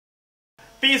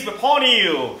Peace be upon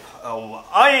you.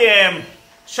 I am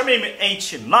Shamim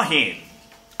H. Nahin.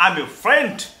 I'm your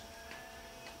friend.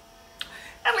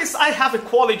 At least I have a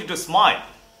quality to smile.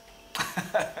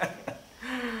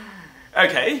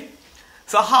 Okay,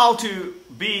 so how to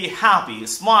be happy?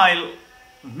 Smile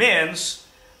means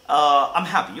I'm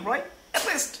happy, right? At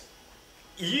least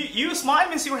you smile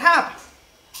means you're happy.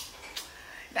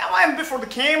 Now I'm before the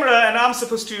camera and I'm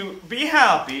supposed to be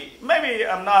happy. Maybe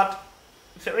I'm not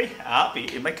very happy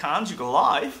in my conjugal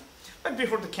life, but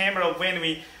before the camera, when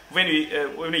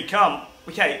we come,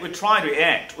 okay, we try to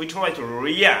act, we try to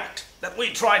react, that we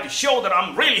try to show that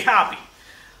I'm really happy.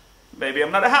 Maybe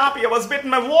I'm not happy. I was bitten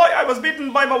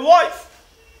by my wife.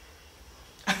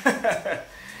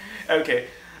 Okay,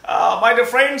 my dear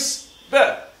friends,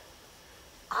 but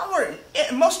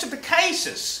in most of the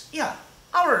cases, yeah,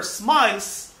 our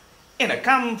smiles,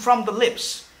 come from the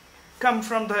lips, come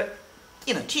from the,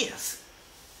 tears.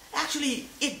 Actually,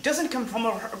 it doesn't come from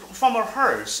our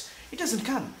hearts. It doesn't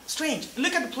come. Strange.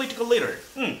 Look at the political leader.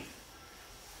 Look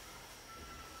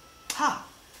at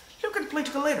the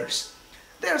political leaders.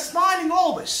 They're smiling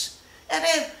always. And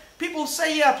then people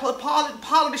say, yeah,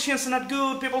 politicians are not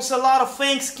good. People say a lot of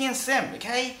things against them,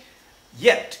 okay?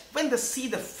 Yet, when they see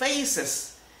the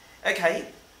faces, okay,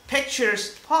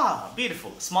 pictures,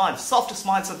 beautiful smiles, soft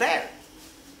smiles are there.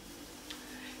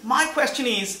 My question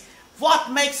is,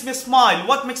 what makes me smile?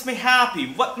 What makes me happy?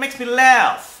 What makes me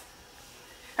laugh?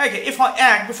 Okay, if I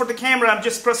act before the camera, I'm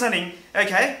just presenting,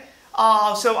 okay?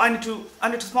 So I need to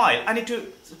smile. I need to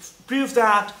prove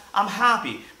that I'm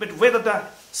happy. But whether the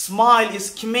smile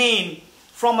is coming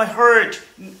from my heart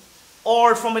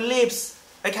or from my lips,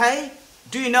 okay?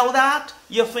 Do you know that?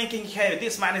 You're thinking, hey,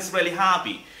 this man is really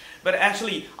happy. But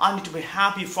actually, I need to be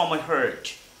happy from my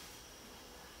heart.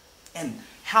 And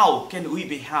how can we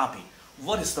be happy?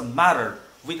 What is the matter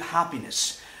with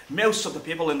happiness? Most of the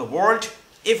people in the world,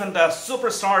 even the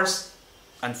superstars,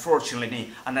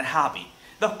 unfortunately, are not happy.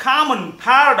 The common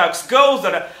paradox goes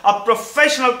that a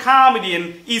professional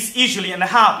comedian is usually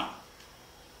unhappy.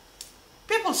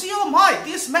 People say, oh my,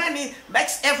 this man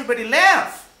makes everybody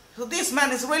laugh. So this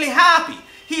man is really happy.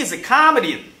 He is a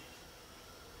comedian.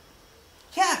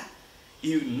 Yeah,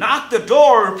 you knock the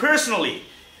door personally,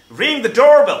 ring the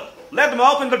doorbell, let them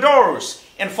open the doors,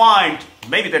 and find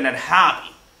maybe they're not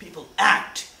happy. People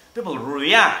act, people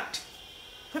react.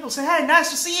 People say, hey,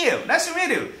 nice to see you, nice to meet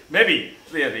you. Maybe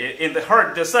in the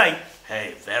heart they're saying,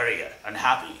 hey, very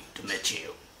unhappy to meet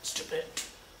you, stupid.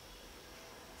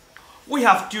 We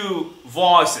have two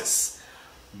voices,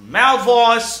 mouth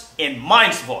voice and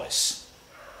mind's voice.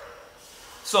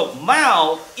 So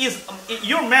mouth is,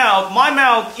 your mouth, my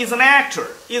mouth is an actor,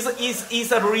 is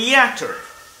a reactor.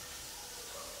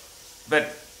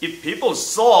 But if people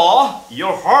saw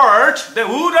your heart, they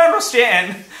would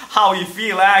understand how you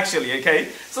feel actually, okay?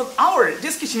 So our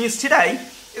discussion is today,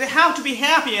 how to be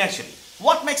happy actually.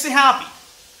 What makes you happy?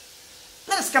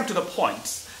 Let us come to the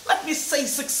points. Let me say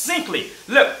succinctly,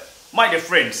 look, my dear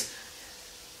friends,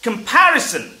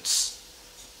 comparisons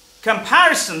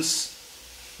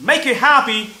make you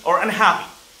happy or unhappy.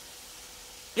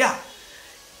 Yeah,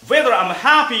 whether I'm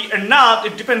happy or not,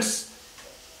 it depends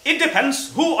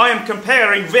who I am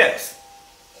comparing with,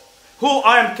 who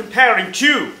I am comparing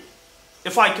to.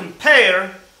 If I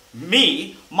compare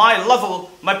me, my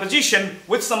level, my position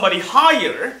with somebody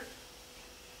higher,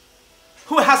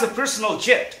 who has a personal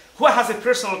jet, who has a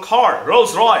personal car,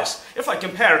 Rolls Royce. If I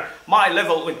compare my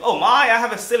level with, oh my, I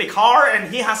have a silly car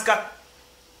and he has got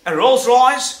a Rolls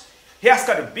Royce, he has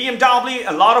got a BMW,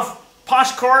 a lot of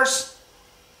posh cars,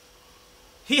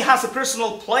 he has a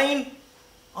personal plane.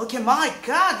 Okay, my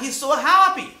God, he's so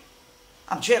happy.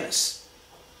 I'm jealous.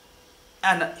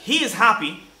 And he is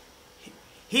happy.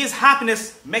 His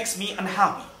happiness makes me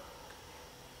unhappy.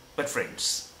 But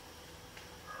friends,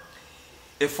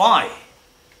 if I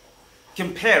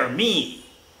compare me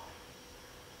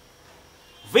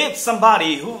with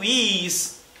somebody who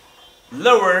is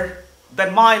lower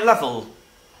than my level,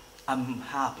 I'm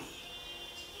happy.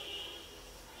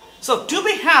 So to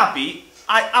be happy,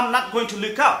 I'm not going to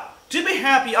look up. To be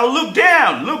happy, I'll look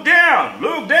down, look down,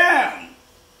 look down.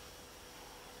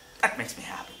 That makes me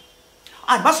happy.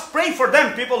 I must pray for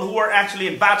them, people who are actually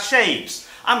in bad shapes.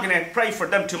 I'm going to pray for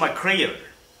them to my Creator.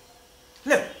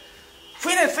 Look,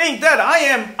 when I think that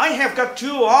I have got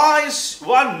two eyes,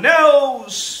 one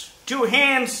nose, two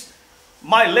hands,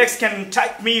 my legs can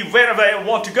take me wherever I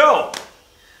want to go.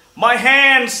 My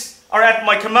hands are at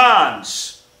my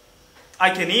commands. I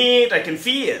can eat, I can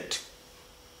feed.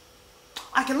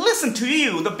 I can listen to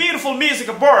you, the beautiful music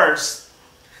of birds,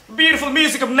 the beautiful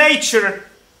music of nature.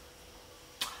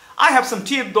 I have some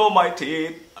teeth though, my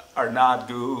teeth are not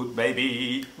good,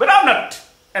 maybe. But I'm not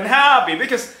unhappy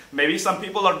because maybe some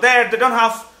people are there, they don't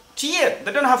have teeth,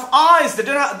 they don't have eyes, they're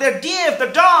deaf,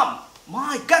 they're dumb.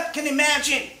 My God, can you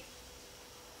imagine?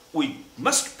 We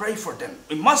must pray for them.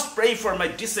 We must pray for my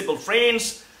disabled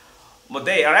friends. But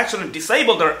they are actually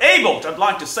disabled, they're able, I'd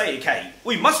like to say, okay.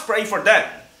 We must pray for them.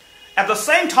 At the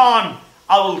same time,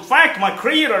 I will thank my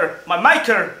creator, my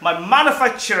maker, my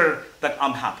manufacturer that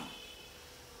I'm happy.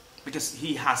 Because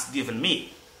he has given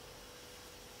me.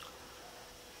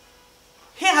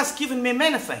 He has given me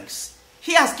many things.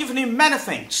 He has given me many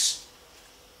things.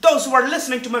 Those who are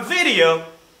listening to my video,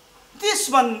 this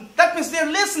one, that means they're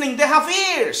listening, they have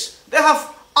ears, they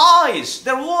have eyes,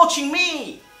 they're watching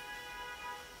me.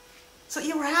 So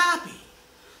you're happy.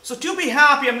 So to be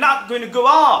happy, I'm not going to go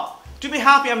up. To be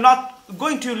happy, I'm not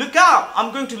going to look up.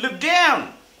 I'm going to look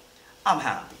down. I'm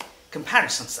happy.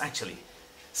 Comparisons, actually.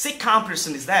 See,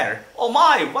 comparison is there. Oh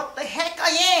my, what the heck I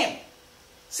am.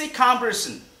 See,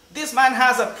 comparison. This man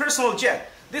has a personal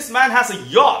jet. This man has a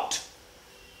yacht.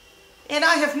 And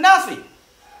I have nothing.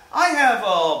 I have,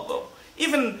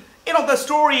 even, the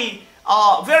story,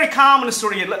 very common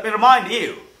story, let me remind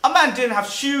you. A man didn't have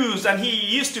shoes and he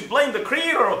used to blame the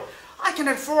creator. I can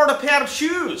afford a pair of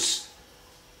shoes.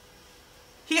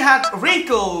 He had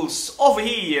wrinkles over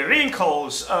here,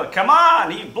 wrinkles. Come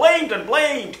on, he blamed and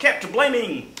blamed, kept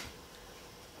blaming.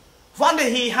 One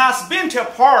day he has been to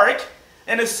a park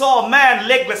and he saw a man,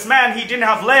 legless man, he didn't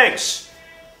have legs.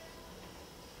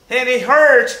 And he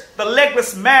heard the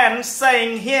legless man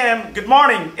saying him, good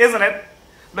morning, isn't it?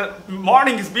 The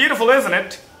morning is beautiful, isn't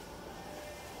it?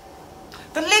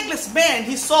 The legless man,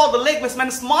 he saw the legless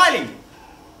man smiling.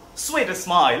 Sweetest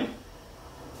smile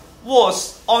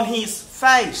was on his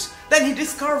face. Then he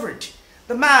discovered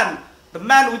the man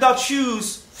without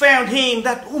shoes found him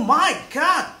that, oh my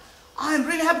God, I'm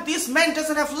really happy this man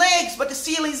doesn't have legs, but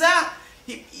still he's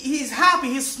happy,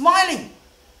 he's smiling.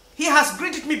 He has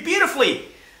greeted me beautifully.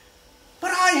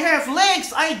 But I have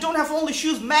legs, I don't have only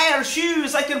shoes, mere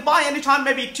shoes I can buy anytime,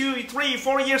 maybe 2, 3,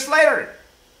 4 years later.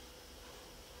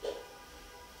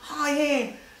 I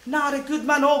am not a good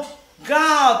man. Oh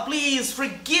God, please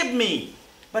forgive me.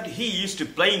 But he used to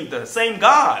blame the same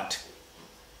God.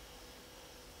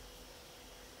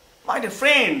 My dear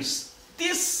friends,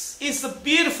 this is a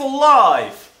beautiful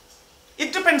life.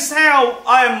 It depends how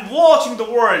I am watching the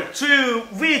world, through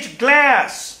which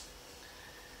glass.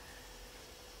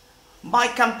 My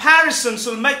comparisons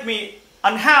will make me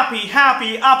unhappy,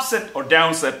 happy, upset, or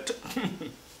downset.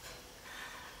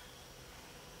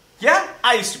 Yeah,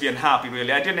 I used to be unhappy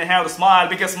really. I didn't have a smile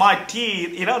because my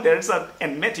teeth, there's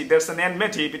an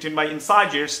enmity between my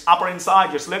incisors, upper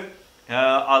incisors. Look,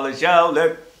 I'll show,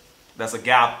 look, there's a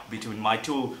gap between my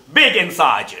two big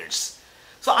incisors.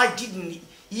 So I didn't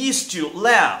used to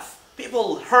laugh.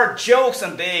 People heard jokes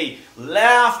and they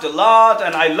laughed a lot,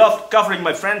 and I loved covering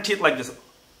my front teeth like this.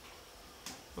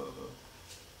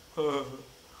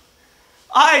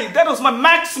 That was my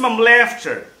maximum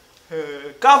laughter.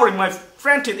 Covering my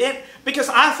front teeth in, because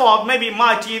I thought maybe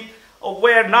my teeth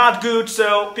were not good,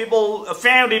 so people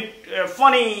found it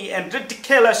funny and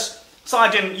ridiculous, so I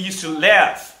didn't used to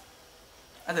laugh.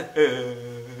 I thought,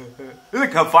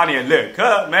 look how funny I look,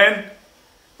 huh, man?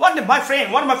 One of my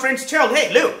friends told,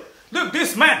 hey, look,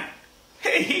 this man,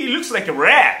 hey, he looks like a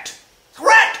rat.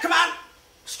 Rat, come on,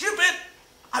 stupid.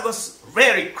 I was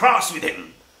very cross with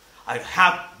him. I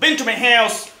have been to my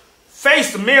house,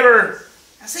 faced the mirror.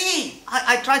 See,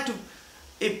 I tried to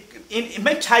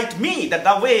imitate me,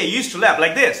 that way I used to laugh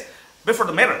like this, before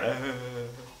the mirror.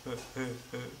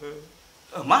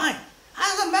 Oh my,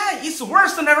 as a man, it's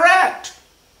worse than a rat.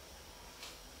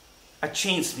 I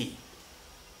changed me.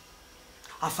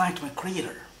 I thanked my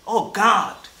creator. Oh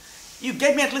God, you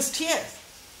gave me at least teeth.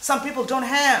 Some people don't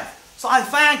have. So I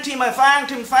thanked him.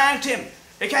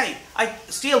 Okay, I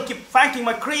still keep thanking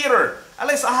my creator. At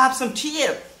least I have some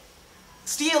teeth.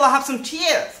 Still, I have some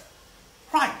teeth.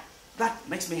 Right, that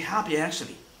makes me happy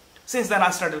actually. Since then,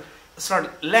 I started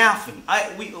laughing.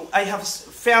 I have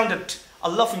founded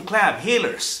a laughing club,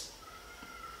 Healers.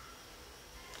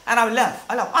 And I laugh.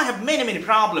 I have many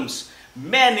problems.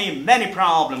 Many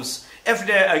problems. Every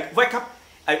day I wake up,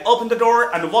 I open the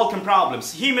door and welcome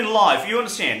problems. Human life, you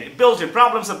understand, built-in.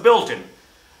 Problems are built-in.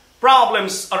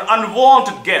 Problems are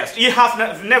unwanted guests. You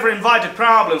have never invited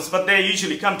problems, but they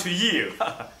usually come to you.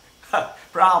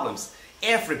 Problems.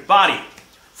 Everybody,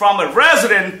 from a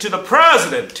resident to the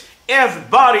president,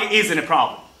 everybody is in a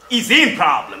problem. Is in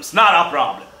problems, not a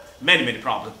problem. Many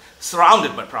problems,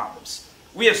 surrounded by problems.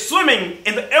 We are swimming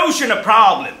in the ocean of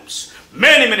problems.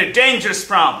 Many dangerous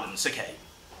problems, okay.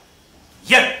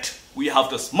 Yet, we have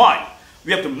to smile.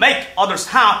 We have to make others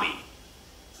happy.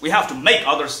 We have to make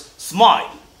others smile.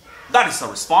 That is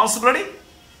our responsibility.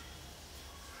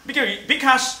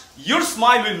 Because your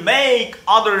smile will make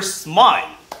others smile.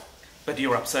 But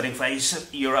your upsetting face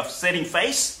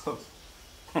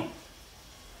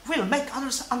will make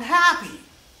others unhappy.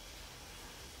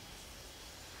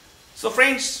 So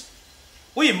friends,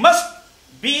 we must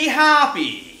be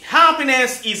happy.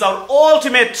 Happiness is our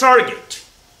ultimate target.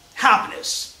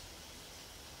 Happiness.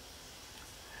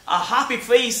 A happy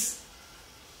face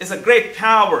is a great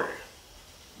power.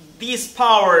 This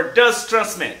power does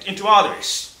transmit into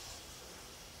others.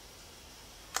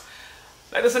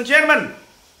 Ladies and gentlemen,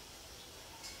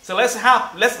 so let's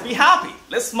be happy.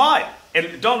 Let's smile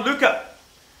and don't look up.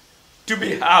 To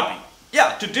be happy.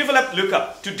 Yeah, to develop, look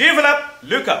up. To develop,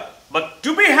 look up. But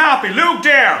to be happy, look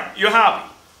down. You're happy.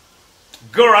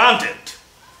 Granted.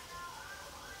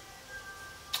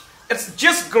 It's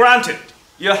just granted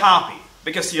you're happy.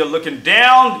 Because you're looking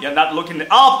down, you're not looking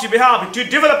up to be happy. To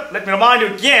develop, let me remind you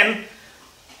again.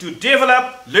 To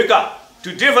develop, look up.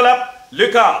 To develop,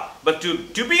 look up. But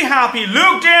to be happy,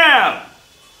 look down.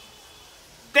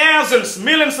 Thousands,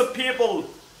 millions of people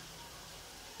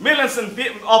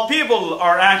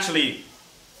are actually,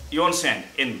 you understand,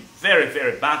 in very,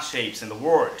 very bad shapes in the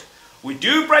world. We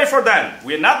do pray for them.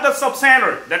 We're not that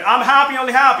sub-standard that I'm happy,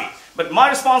 only happy. But my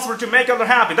responsibility to make others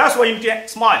happy. That's why you need to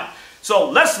smile. So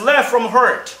let's laugh from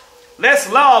hurt. Let's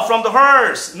laugh from the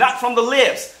hurts, not from the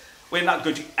lips. We're not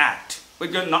going to act.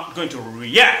 We're not going to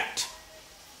react.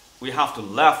 We have to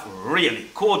laugh really,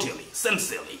 cordially,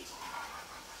 sincerely.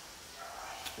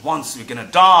 Once we're going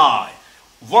to die,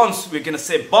 once we're going to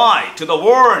say bye to the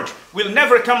world, we'll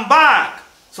never come back.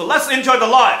 So let's enjoy the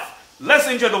life. Let's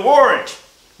enjoy the world.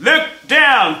 Look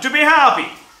down to be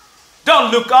happy. Don't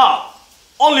look up.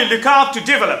 Only look up to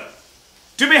develop.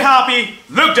 To be happy,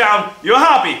 look down, you're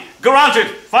happy. Granted.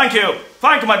 Thank you.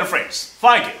 Thank you, my dear friends.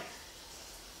 Thank you.